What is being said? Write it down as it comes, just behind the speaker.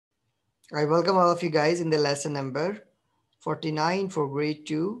I welcome all of you guys in the lesson number 49 for grade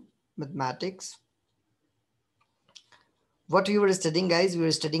 2 mathematics. What we were studying, guys, we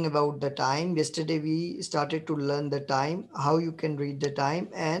were studying about the time. Yesterday we started to learn the time, how you can read the time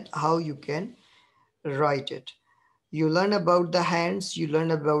and how you can write it. You learn about the hands, you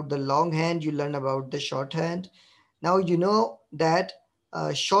learn about the long hand, you learn about the shorthand. Now you know that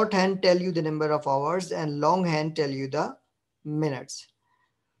shorthand tell you the number of hours and long hand tell you the minutes.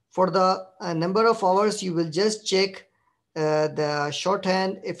 For the number of hours, you will just check the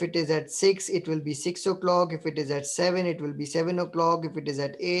shorthand. If it is at 6, it will be 6 o'clock. If it is at 7, it will be 7 o'clock. If it is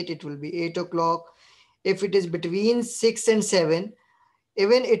at 8, it will be 8 o'clock. If it is between 6 and 7,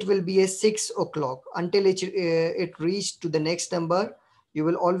 even it will be a 6 o'clock until it reach to the next number. You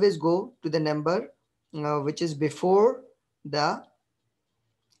will always go to the number which is before the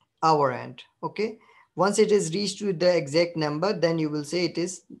hour end. Okay. Once it is reached to the exact number, then you will say it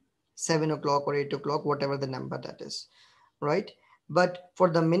is 7 o'clock or 8 o'clock, whatever the number that is, right? But for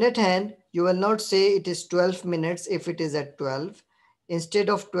the minute hand, you will not say it is 12 minutes if it is at 12. Instead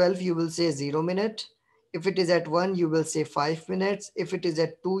of 12, you will say 0 minute. If it is at 1, you will say 5 minutes. If it is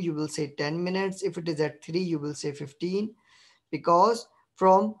at 2, you will say 10 minutes. If it is at 3, you will say 15. Because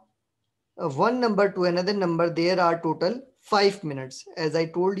from one number to another number, there are total 5 minutes. As I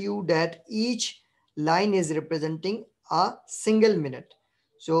told you that each line is representing a single minute.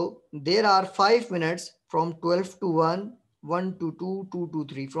 So there are 5 minutes from 12 to 1, 1 to 2, 2 to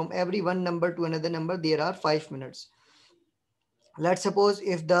 3. From every one number to another number, there are 5 minutes. Let's suppose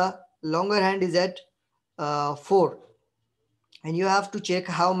if the longer hand is at 4 and you have to check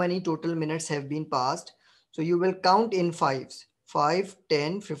how many total minutes have been passed. So you will count in fives, 5,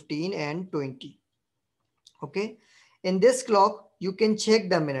 10, 15 and 20. Okay. In this clock, you can check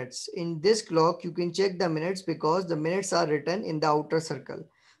the minutes. In this clock, you can check the minutes because the minutes are written in the outer circle.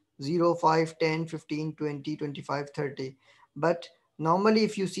 0, 5, 10, 15, 20, 25, 30. But normally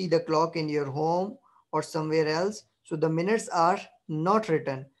if you see the clock in your home or somewhere else, so the minutes are not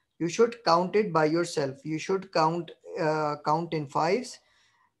written. You should count it by yourself. You should count in fives,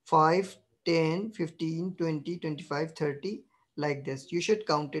 5, 10, 15, 20, 25, 30, like this. You should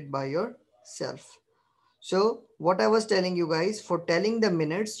count it by yourself. So what I was telling you guys, for telling the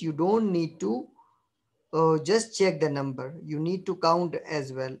minutes, you don't need to just check the number. You need to count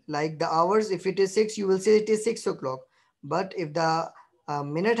as well. Like the hours, if it is 6, you will say it is 6 o'clock. But if the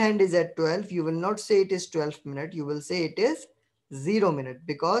minute hand is at 12, you will not say it is 12 minute. You will say it is 0 minute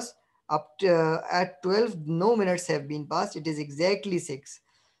because up to, at 12, no minutes have been passed. It is exactly 6.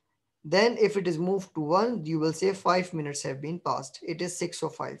 Then if it is moved to 1, you will say 5 minutes have been passed. It is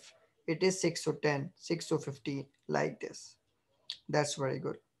 6:05. It is 6:10, 6:15, like this. That's very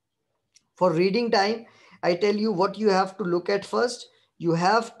good. For reading time, I tell you what you have to look at first. You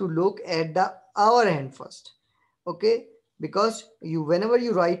have to look at the hour hand first. Okay? Because you whenever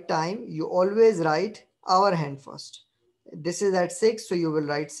you write time, you always write hour hand first. This is at 6, so you will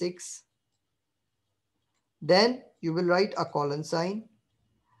write 6. Then you will write a colon sign.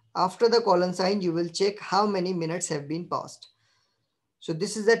 After the colon sign, you will check how many minutes have been passed. So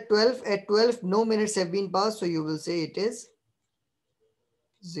this is at 12. At 12, no minutes have been passed. So you will say it is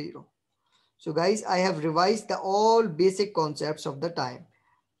 0. So guys, I have revised the all basic concepts of the time,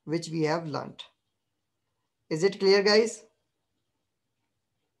 which we have learned. Is it clear, guys?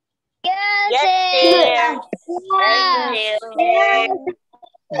 Yes, Yes, sir. dear. Yeah.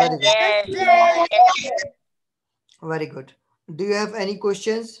 Thank Yeah. you. Very good. Yes. Very good. Do you have any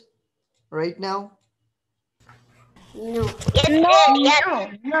questions right now? No. Yes, No. dear. Yes.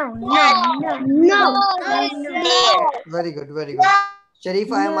 Yes. No. Yes, No. dear. Very good. Very good.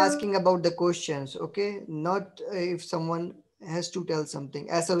 Sharif, I am asking about the questions, okay? Not if someone has to tell something.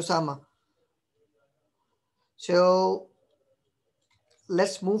 As Usama. So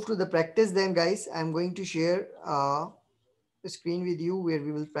let's move to the practice then, guys. I'm going to share a screen with you where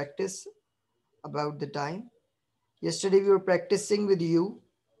we will practice about the time. Yesterday we were practicing with you,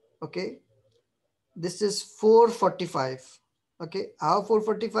 okay? This is 4:45, okay? How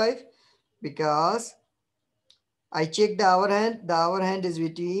 4:45? Because I checked the hour hand is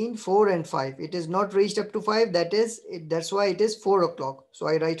between 4 and 5. It is not reached up to 5, that's why it is 4 o'clock. So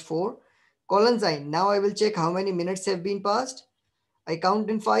I write 4. Colon sign, now I will check how many minutes have been passed. I count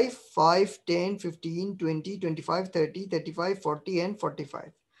in 5, 5, 10, 15, 20, 25, 30, 35, 40 and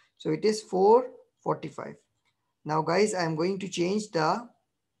 45. So it is 4:45. Now guys, I am going to change the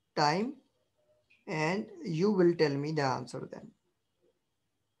time and you will tell me the answer then.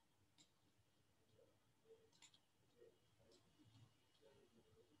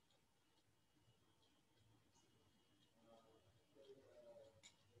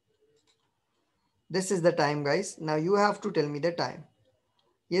 This is the time, guys. Now you have to tell me the time.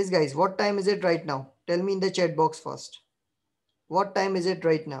 Yes, guys, what time is it right now? Tell me in the chat box first. What time is it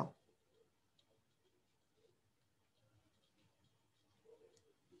right now?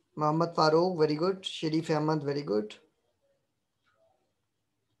 Muhammad Farooq, very good. Sharif Ahmad, very good.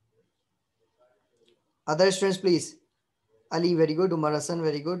 Other students, please. Ali, very good. Umar Hassan,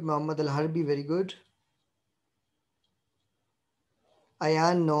 very good. Muhammad Al Harbi, very good.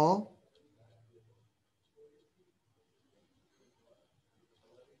 Ayan, no.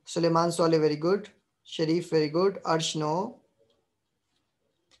 Suleiman Soleh, very good. Sharif, very good. Arsh, no.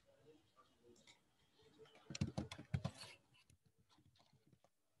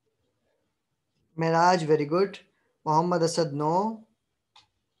 Miraj, very good. Muhammad Asad, no.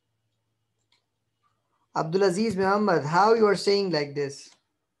 Abdulaziz Muhammad, how you are saying like this?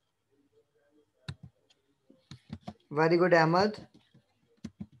 Very good, Ahmad.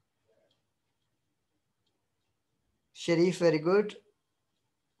 Sharif, very good.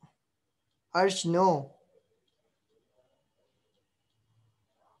 Arsh, no.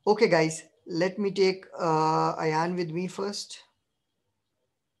 Okay, guys, let me take Ayan with me first.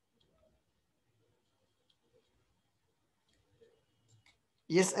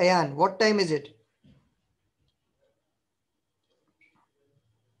 Yes, Ayan, what time is it?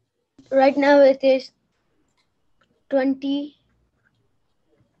 Right now it is 20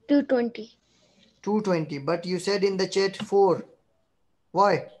 to 20. 2:20, but you said in the chat 4.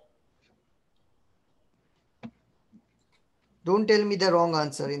 Why? Don't tell me the wrong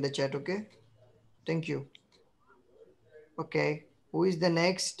answer in the chat, okay? Thank you. Okay, who is the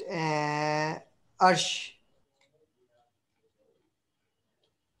next? Arsh.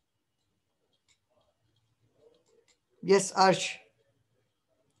 Yes, Arsh.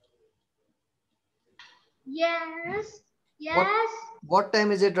 Yes. What, Yes. what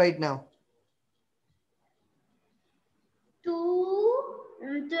time is it right now?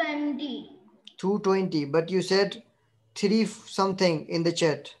 2:20. 2:20, but you said 3 something in the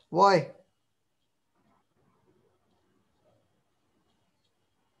chat. Why?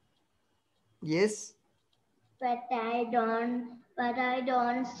 Yes. But I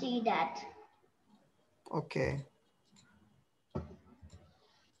don't see that. Okay.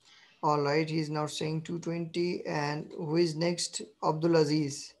 All right. He's now saying 2:20. And who is next? Abdul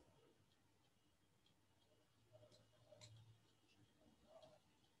Aziz.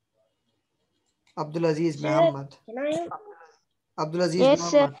 Abdul Aziz Sir, Muhammad. can I? Abdul Aziz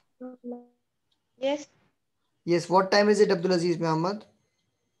Yes, sir. Muhammad. Yes. Yes. What time is it, Abdul Aziz Muhammad?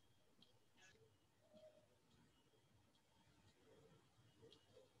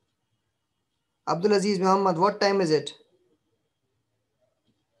 Abdul Aziz Muhammad, what time is it?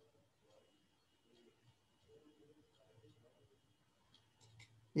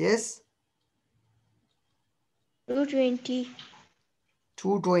 Yes. 2:20.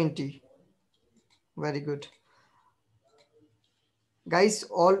 2:20. Very good. Guys,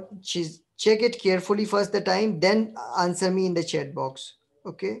 all check it carefully first the time, then answer me in the chat box.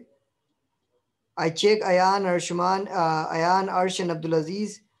 Okay. I check Ayan, Arshman, Ayan, Arsh, and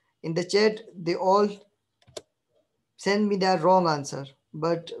Abdulaziz in the chat. They all send me the wrong answer.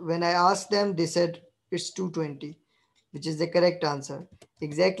 But when I asked them, they said it's 2:20, which is the correct answer.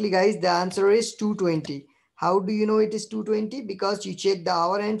 Exactly, guys. The answer is 2:20. How do you know it is 2:20? Because you check the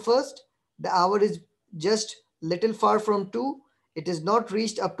hour hand first. The hour is just little far from 2. It is not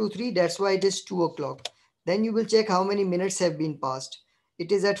reached up to 3. That's why it is 2 o'clock. Then you will check how many minutes have been passed.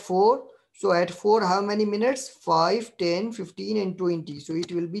 It is at 4. So at 4, how many minutes? 5, 10, 15, and 20. So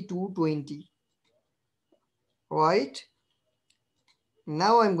it will be 2:20. Right?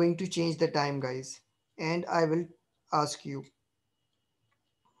 Now I'm going to change the time, guys. And I will ask you.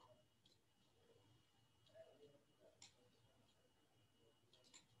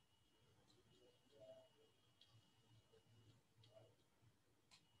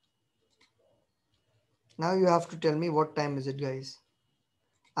 Now you have to tell me what time is it, guys.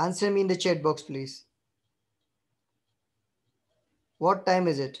 Answer me in the chat box, please. What time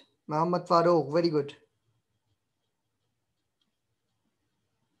is it? Muhammad Farooq, very good.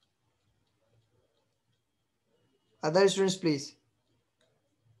 Other students, please.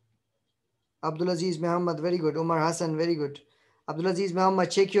 Abdulaziz Muhammad, very good. Umar Hassan, very good. Abdulaziz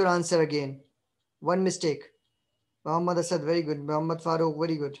Muhammad, check your answer again. One mistake. Muhammad Asad, very good. Muhammad Farooq,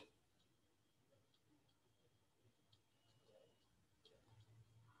 very good.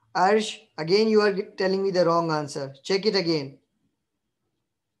 Arsh, again you are telling me the wrong answer. Check it again.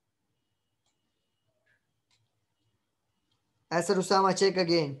 Asar Usama, check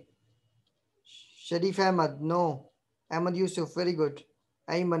again. Sharif Ahmad, no. Ahmad Yusuf, very good.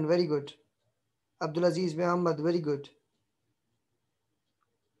 Ayman, very good. Abdulaziz Muhammad, very good.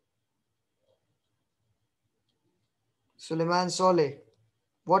 Suleiman Soleh,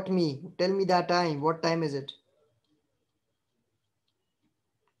 what me? Tell me that time. What time is it?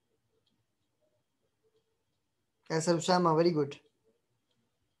 Asar Usama, very good.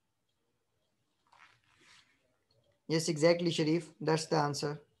 Yes, exactly, Sharif. That's the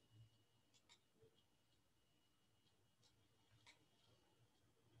answer.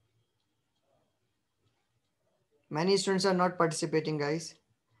 Many students are not participating, guys.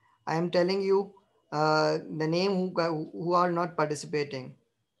 I am telling you the name who are not participating.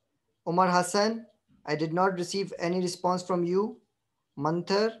 Omar Hassan, I did not receive any response from you.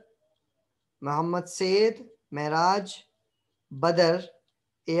 Manthar, Muhammad Said, Mehraj, Badr,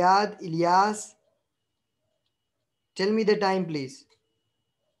 Ayad, Ilyas. Tell me the time, please.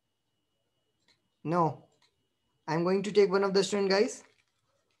 No. I'm going to take one of the student, guys.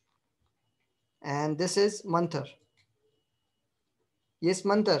 And this is Manthar. Yes,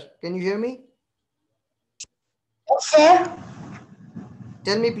 Manthar, can you hear me? Yes, sir.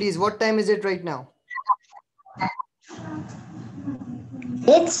 Tell me, please, what time is it right now?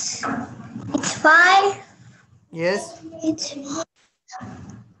 It's 5. Yes. It's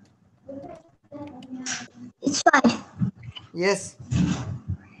 5. Yes.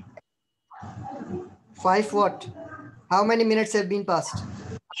 5 what? How many minutes have been passed?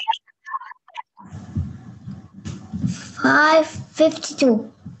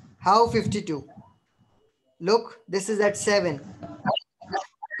 5:52. How 52? Look, this is at 7.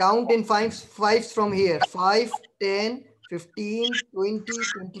 Count in fives from here. 5, 10, 15, 20,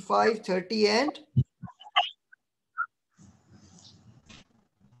 25, 30, and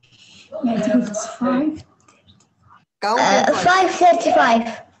It's 5. count in fives.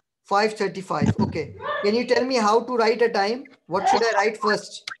 5:35. 5:35. Okay. Can you tell me how to write a time? What should I write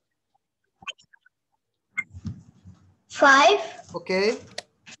first? 5. Okay.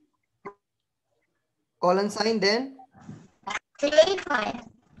 Colon sign, then 3:5.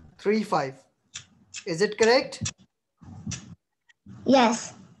 3, 5. Is it correct?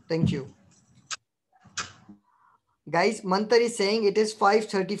 Yes. Thank you. Guys, Mantar is saying it is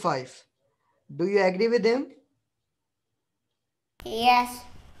 5:35. Do you agree with him? Yes.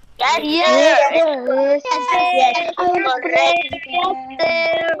 Yes,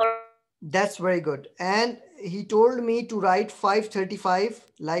 That's very good. And he told me to write 5:35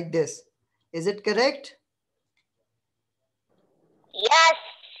 like this. Is it correct? yes,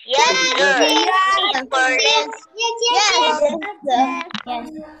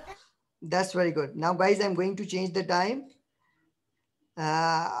 That's very good. Now, guys, I'm going to change the time.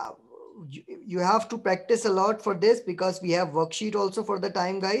 You have to practice a lot for this because we have worksheet also for the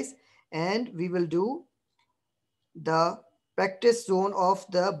time, guys. And we will do the practice zone of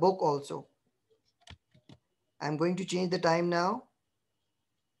the book also. I'm going to change the time now.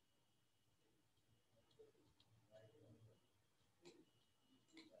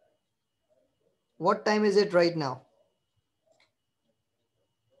 What time is it right now?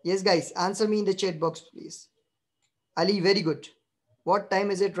 Yes, guys, answer me in the chat box, please. Ali, very good. What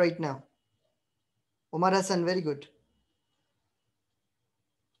time is it right now? Omar Hassan, very good.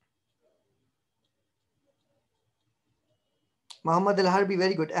 Muhammad Al Harbi,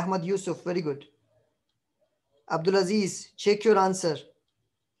 very good. Ahmad Yusuf, very good. Abdul Aziz, check your answer.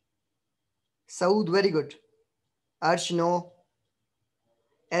 Saud, very good. Arsh, no.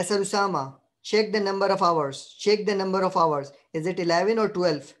 Asar Usama, check the number of hours. Check the number of hours. Is it 11 or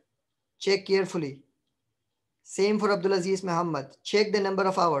 12? Check carefully. Same for Abdul Aziz Muhammad. Check the number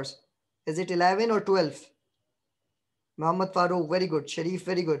of hours. Is it 11 or 12? Muhammad Farooq, very good. Sharif,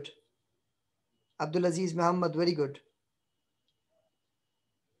 very good. Abdul Aziz Muhammad, very good.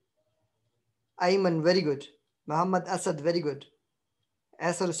 Ayman, very good. Muhammad Asad, very good.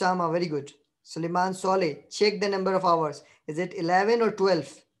 Asar Usama, very good. Suleiman Soleh, check the number of hours. Is it 11 or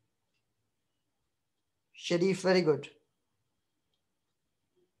 12? Sharif, very good.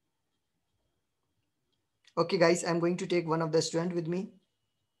 Okay, guys, I'm going to take one of the student with me.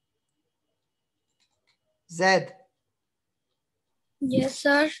 Zaid. Yes,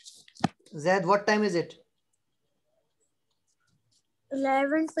 sir. Zaid, what time is it?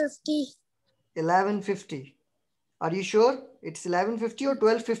 11:50. 11:50. Are you sure it's 11:50 or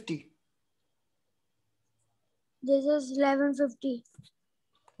 12:50? This is 11:50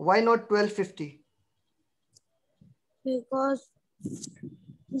 Why not 12:50? because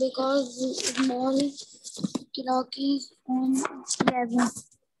small clock is on 11.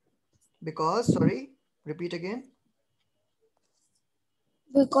 Because, sorry, repeat again.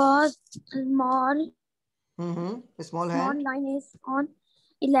 Because small Small hand. line is on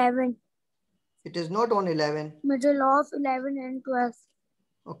 11. It is not on 11. Middle of 11 and 12.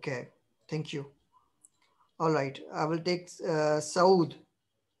 Okay, thank you. All right, I will take Saud.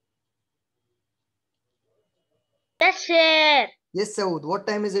 Yes, sir. Yes, Saud, what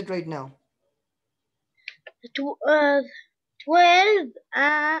time is it right now? 12.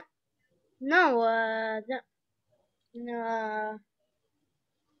 No. No.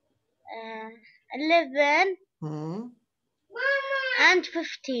 11 Hmm. and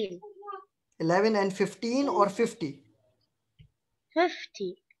 15. 11 and 15 or 50?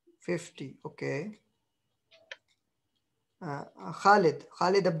 50. 50, okay. Khalid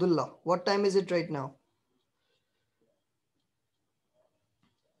Abdullah, what time is it right now?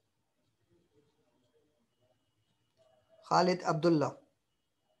 Khalid Abdullah.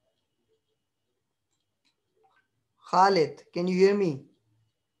 Khalid, can you hear me?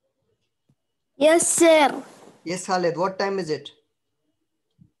 Yes, sir. Yes, Khalid, what time is it?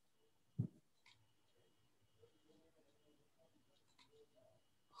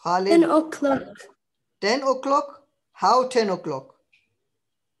 Khalid, 10 o'clock. 10 o'clock? How 10 o'clock?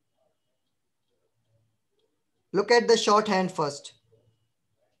 Look at the shorthand first.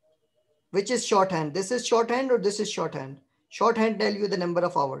 Which is shorthand? This is shorthand or this is shorthand? Shorthand tell you the number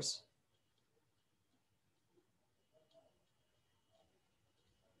of hours.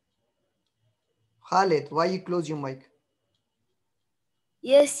 Khalid, why you close your mic?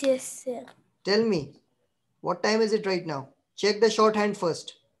 Yes, sir. Tell me, what time is it right now? Check the shorthand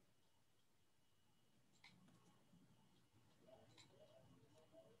first.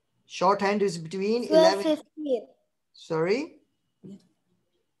 Shorthand is between 11. 15. Sorry?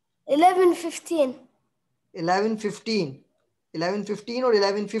 11:15. 11:15. 11:15 or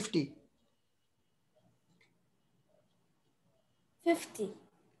 11:50? 50.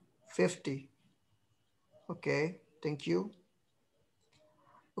 50. Okay, thank you.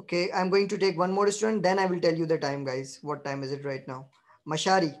 Okay, I'm going to take one more student, then I will tell you the time, guys. What time is it right now?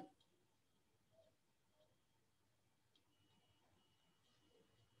 Mashari.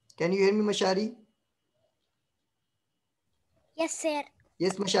 Can you hear me, Mashari? Yes, sir.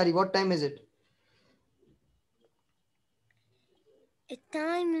 Yes, Mashari, what time is it? The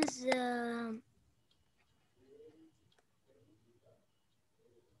time is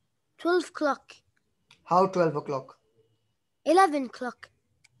 12 o'clock. How 12 o'clock? 11 o'clock.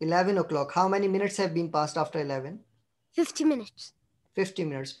 11 o'clock. How many minutes have been passed after 11? 50 minutes. 50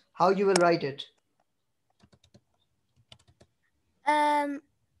 minutes. How you will write it?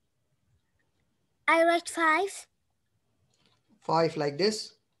 I write 5. 5 like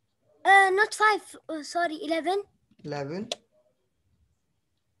this. Not 5. Sorry, 11. 11.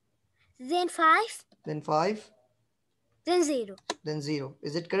 Then 5. Then 5. Then 0. Then 0.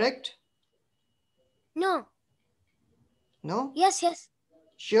 Is it correct? No. No? Yes.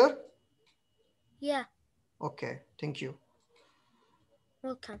 Sure? Yeah. Okay. Thank you.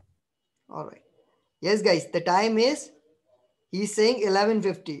 Welcome. All right. Yes, guys. The time is, he's saying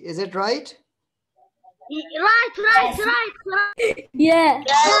 11:50. Is it right? Right. Yeah.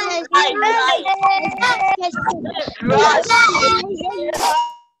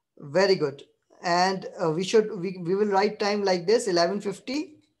 Very good. And we will write time like this,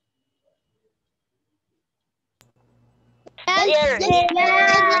 11:50.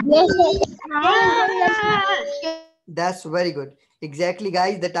 That's very good. Exactly,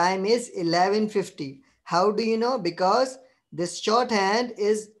 guys. The time is 11:50. How do you know? Because this shorthand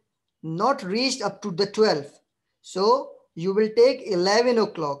is not reached up to the 12th. So you will take 11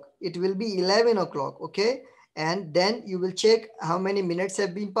 o'clock. It will be 11 o'clock. Okay. And then you will check how many minutes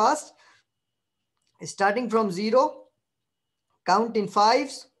have been passed. Starting from 0, count in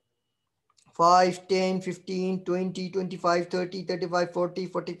fives. 5, 10, 15, 20, 25, 30, 35, 40,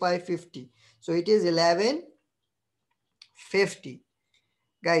 45, 50. So it is 11:50.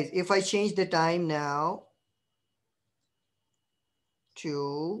 Guys, if I change the time now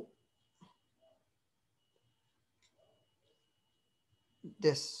to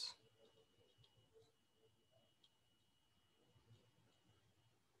this.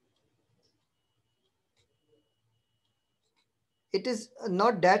 It is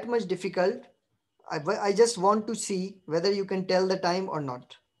not that much difficult. I just want to see whether you can tell the time or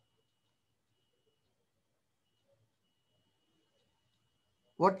not.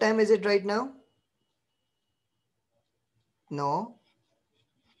 What time is it right now? No.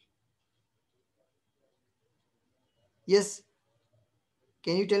 Yes.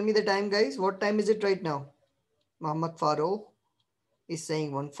 Can you tell me the time, guys? What time is it right now? Muhammad Farooq is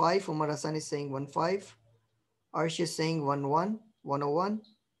saying 15. Umar Hassan is saying 15. Arsh is saying 11, 101.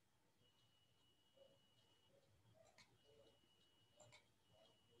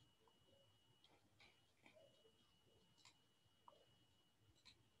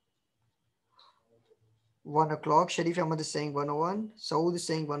 1 o'clock. Sharif Ahmad is saying 101. Saud is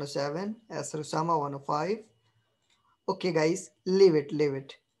saying 107. Asr Usama 105. Okay, guys, leave it, leave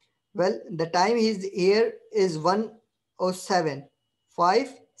it. Well, the time is here is 107.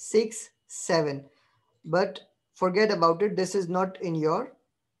 5, 6, 7. But forget about it. This is not in your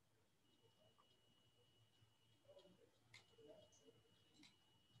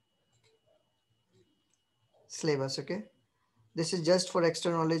syllabus, okay? This is just for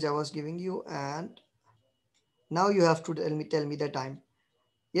extra knowledge I was giving you, and now you have to tell me the time.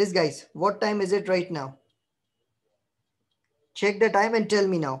 Yes, guys, what time is it right now? Check the time and tell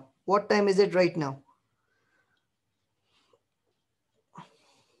me now. What time is it right now?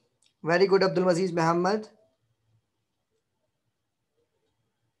 Very good, Abdul Aziz Muhammad.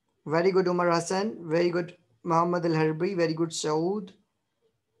 Very good, Umar Hassan. Very good, Muhammad Al Harbi. Very good, Saud.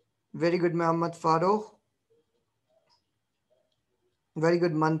 Very good, Muhammad Farooq. Very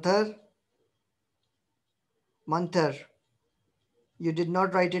good, Manthar. Manthar, you did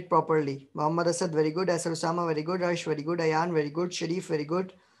not write it properly. Muhammad Asad, very good. Asar Usama, very good. Arsh, very good. Ayan, very good. Sharif, very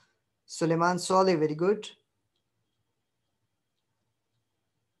good. Suleiman Saleh, very good.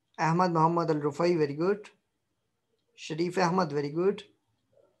 Ahmad Muhammad Al Rufai, very good. Sharif Ahmad, very good.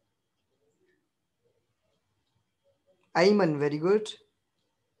 Ayman, very good.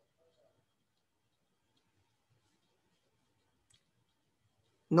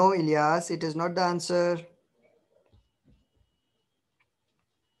 No, Ilyas, it is not the answer.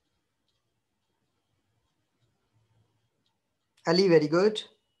 Ali, very good.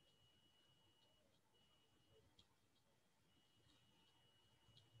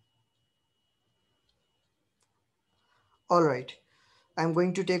 All right. I'm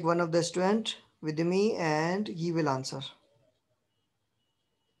going to take one of the student with me and he will answer.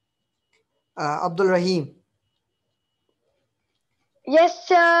 Abdul Rahim. Yes,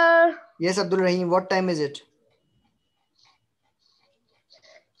 sir. Yes, Abdul Rahim, what time is it?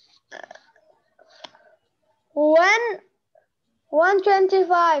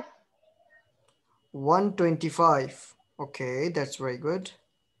 1:25. 1:25. Okay, that's very good.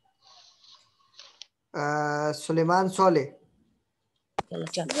 Suleiman Saleh,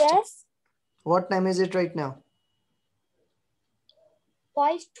 Yes. what time is it right now?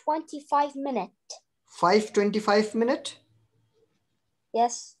 5:25 minutes. 5:25 minute?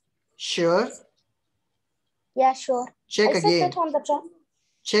 Yes. Sure. Yeah, sure. Check I said again. that on the chat.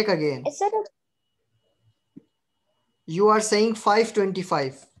 Check again. I said it. You are saying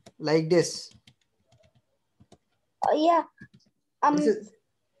 5:25 like this. Yeah. This is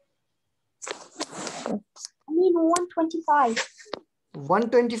I mean 1:25.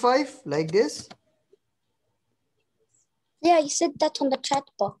 1:25 like this. Yeah, you said that on the chat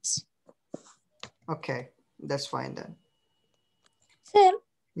box. Okay, that's fine then. Sir,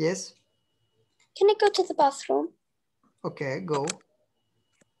 Yes. can I go to the bathroom? Okay, go.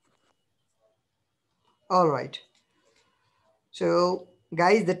 All right. So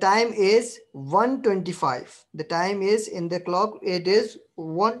guys, the time is 1:25. The time is in the clock. It is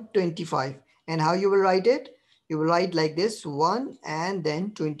 1:25. And how you will write it? You will write like this, 1 and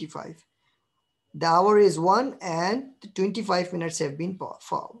then 25. The hour is 1 and 25 minutes have been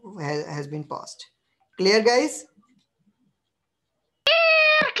has been passed. Clear, guys?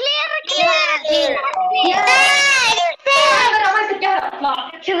 Clear.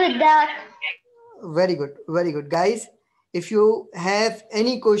 Very good. Very good. Guys, if you have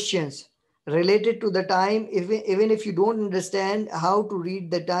any questions related to the time, even if you don't understand how to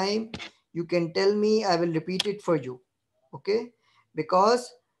read the time, you can tell me. I will repeat it for you. Okay?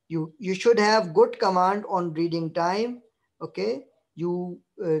 Because you should have good command on reading time. Okay? You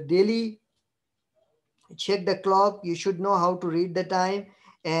daily check the clock. You should know how to read the time.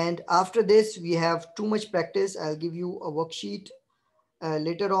 And after this, we have too much practice. I'll give you a worksheet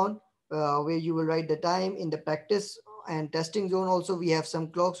later on where you will write the time in the practice and testing zone. Also, we have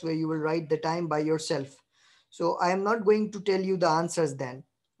some clocks where you will write the time by yourself. So I am not going to tell you the answers then.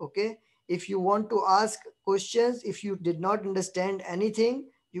 Okay. If you want to ask questions, if you did not understand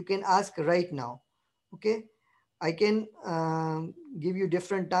anything, you can ask right now. Okay. I can give you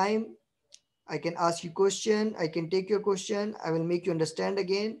different time. I can ask you question. I can take your question. I will make you understand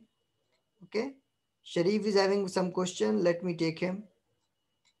again. Okay. Sharif is having some question. Let me take him.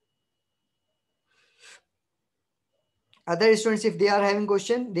 Other students, if they are having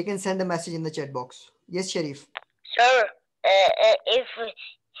question, they can send a message in the chat box. Yes, Sharif. Sir, if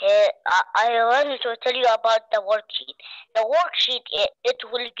I wanted to tell you about the worksheet. The worksheet, it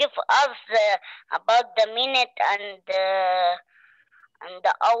will give us about the minute and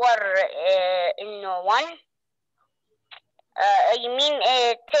the hour in one. You mean,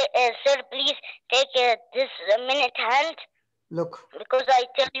 sir, please take this minute hand Look, because I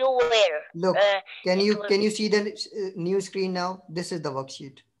tell you where. look. Can it you will- can you see the new screen now? This is the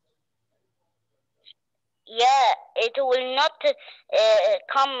worksheet. Yeah, it will not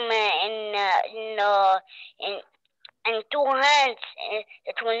come in two hands.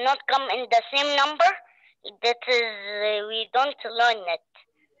 It will not come in the same number. That is, we don't learn it.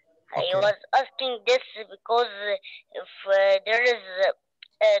 I Okay. was asking this because if there is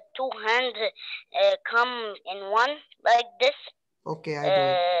two hands come in one like this, Okay, I do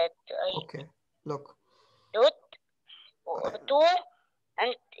it. I Okay, look. do it two,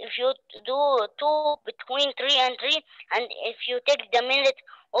 and if you do two between 3 and 3, and if you take the minute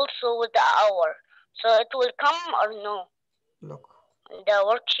also with the hour, so it will come or no? Look. The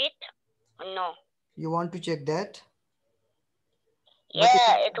worksheet? No. You want to check that?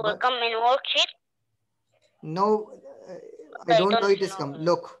 Yeah, it will come in worksheet. No, I I don't know don't it is know. come.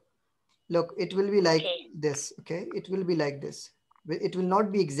 Look, it will be like Okay. this. Okay, it will be like this. It will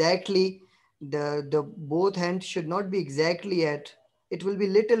not be exactly the both hands should not be exactly at. It will be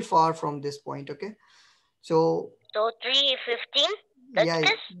little far from this point. Okay, so 3:15. That's yeah,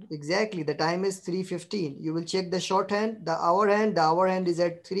 this. exactly. The time is 3:15. You will check the shorthand, the hour hand. The hour hand is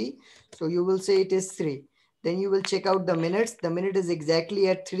at 3. So you will say it is 3. Then you will check out the minutes. The minute is exactly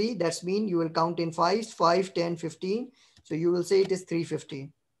at 3. That's mean you will count in 5, 5, 10, 15. So you will say it is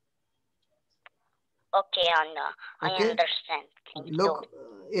 3:15. Okay, Anna. I Okay. understand. Thank Look,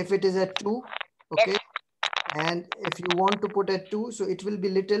 if it is at 2, okay. Yes. And if you want to put at 2, so it will be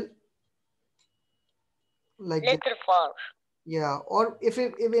little like this. Little far. Yeah. Or if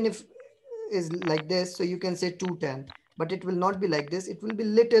even if is like this, so you can say 2:10, but it will not be like this. It will be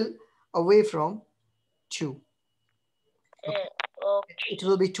little away from 2. Okay. Okay. It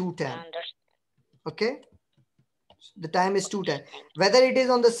will be I 2:10. understand. Okay. The time is 2:10. Okay, thank you. Whether it is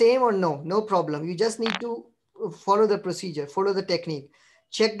on the same or no problem. You just need to follow the procedure, follow the technique.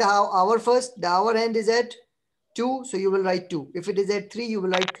 Check the hour first. The hour hand is at 2, so you will write 2. If it is at 3, you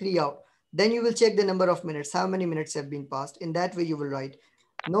will write 3 out. Then you will check the number of minutes, how many minutes have been passed. In that way, you will write.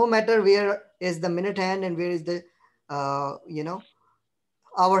 No matter where is the minute hand and where is the,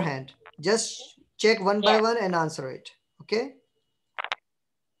 hour hand. Just check one by one and answer it. Okay?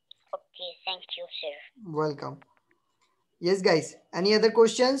 Okay, thank you, sir. Welcome. Yes, guys. Any other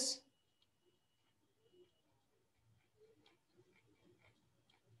questions?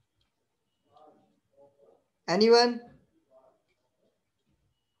 Anyone?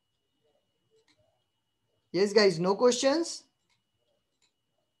 Yes, guys. No questions?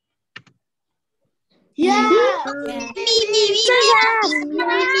 Yeah.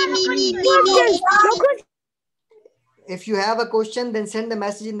 If you have a question, then send a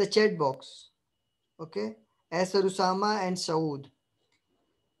message in the chat box. Okay? Asar, Usama, and Saud.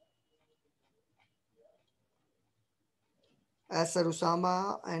 Asar,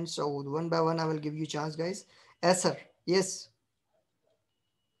 Usama, and Saud. One by one, I will give you chance, guys. Asar, yes.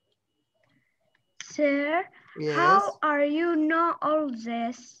 Sir, Yes. how are you know all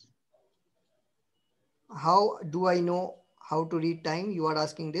this? How do I know how to read time? You are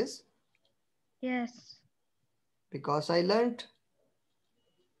asking this? Yes. Because I learned.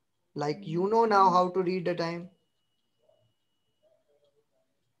 Like you know now how to read the time.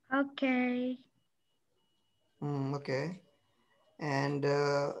 Okay. Okay. And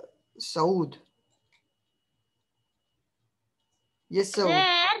Saud. Yes, Saud.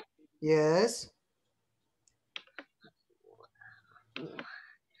 Sir, Yes.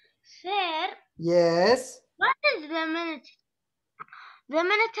 sir, Yes. what is the minute? The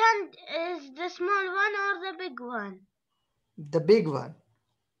minute hand is the small one or the big one? The big one.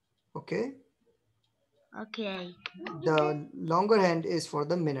 Okay. Okay. The longer hand is for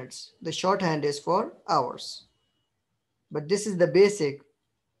the minutes. The short hand is for hours. But this is the basic.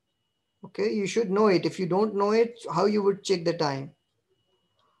 Okay. You should know it. If you don't know it, how you would check the time?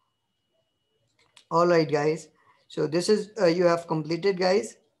 All right, guys. So this is, you have completed,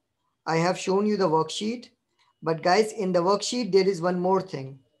 guys. I have shown you the worksheet. But guys, in the worksheet, there is one more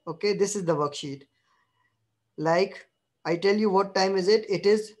thing. Okay. This is the worksheet. Like I tell you what time is it? It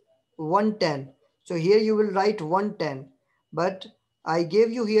is 1:10. So here you will write 1:10. But I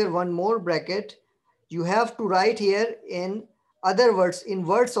gave you here one more bracket. You have to write here in other words, in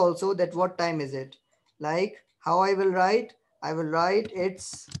words also, that what time is it? Like how I will write? I will write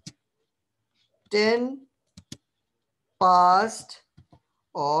it's 10 past,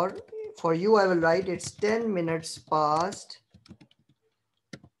 or for you I will write it's 10 minutes past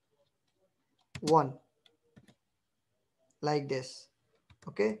 1, like this.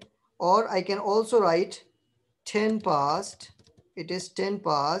 Okay. Or I can also write 10 past. It is 10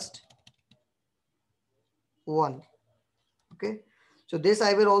 past 1. Okay. So this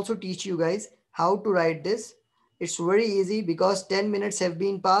I will also teach you guys how to write this. It's very easy because 10 minutes have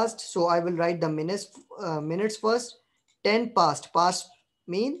been passed. So I will write the minutes first. 10 past. Past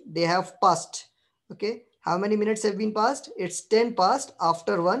mean they have passed. Okay. How many minutes have been passed? It's 10 past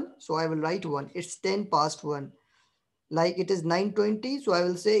after 1. So I will write 1. It's 10 past 1. Like it is 9:20. So I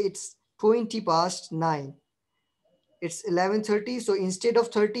will say it's 20 past 9. It's 11:30. So instead of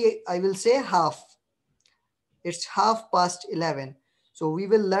 30, I will say half. It's half past 11. So we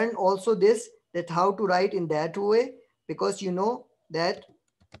will learn also this, that how to write in that way, because you know that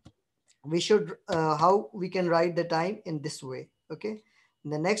we should how we can write the time in this way. Okay.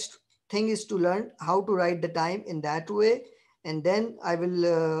 And the next thing is to learn how to write the time in that way, and then I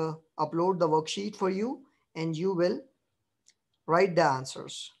will upload the worksheet for you and you will write the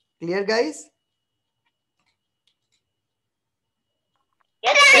answers. Clear, guys?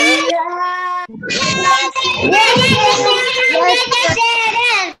 Yes, sir.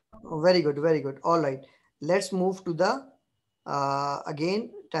 Very good, very good. All right, let's move to the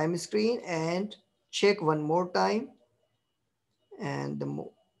again time screen and check one more time. And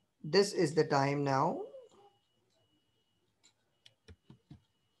this is the time now.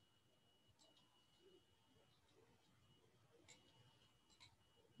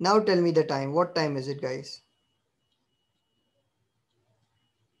 Now tell me the time. What time is it, guys?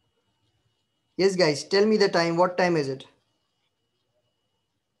 Yes, guys, tell me the time. What time is it?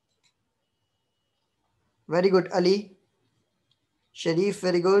 Very good, Ali. Sharif,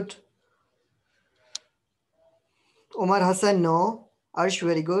 very good. Omar Hassan, no. Arsh,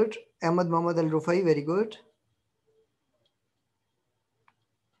 very good. Ahmad Muhammad Al Rufai, very good.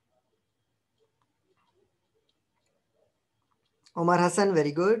 Omar Hassan,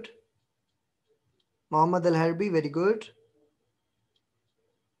 very good. Muhammad Al Harbi, very good.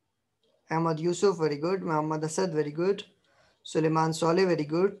 Ahmad Yusuf, very good. Muhammad Asad, very good. Suleiman Saleh, very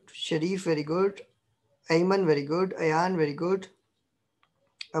good. Sharif, very good. Ayman, very good. Ayan, very good.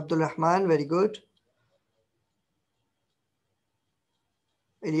 Abdul Rahman, very good.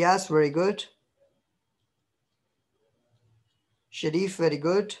 Ilyas, very good. Sharif, very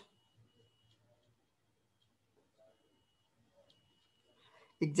good.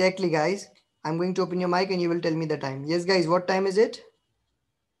 Exactly, guys. I'm going to open your mic and you will tell me the time. Yes, guys, what time is it?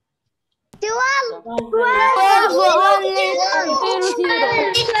 12.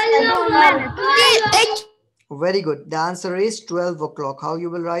 Very good. The answer is 12 o'clock. How you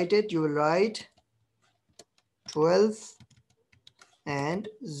will write it? You will write 12 and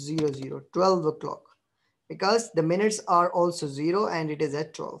 00. 12 o'clock. Because the minutes are also 0 and it is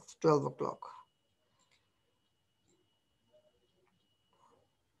at 12 o'clock.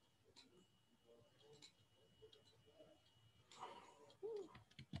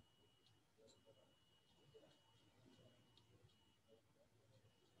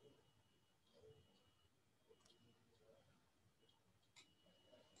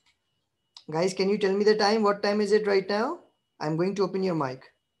 Guys, can you tell me the time? What time is it right now? I'm going to open your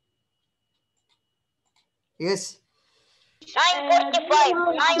mic. Yes.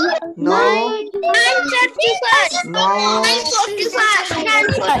 9:45. No. 9:35. No. 9:45.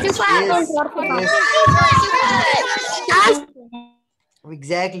 Yes.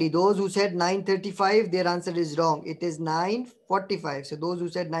 Exactly. Those who said 9:35, their answer is wrong. It is 9:45. So those who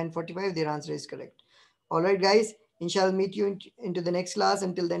said 9:45, their answer is correct. All right, guys. Inshallah, meet you into the next class.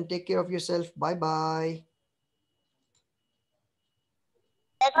 Until then, take care of yourself. Bye-bye.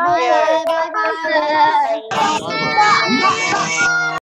 Yes, sir. Bye. Bye-bye.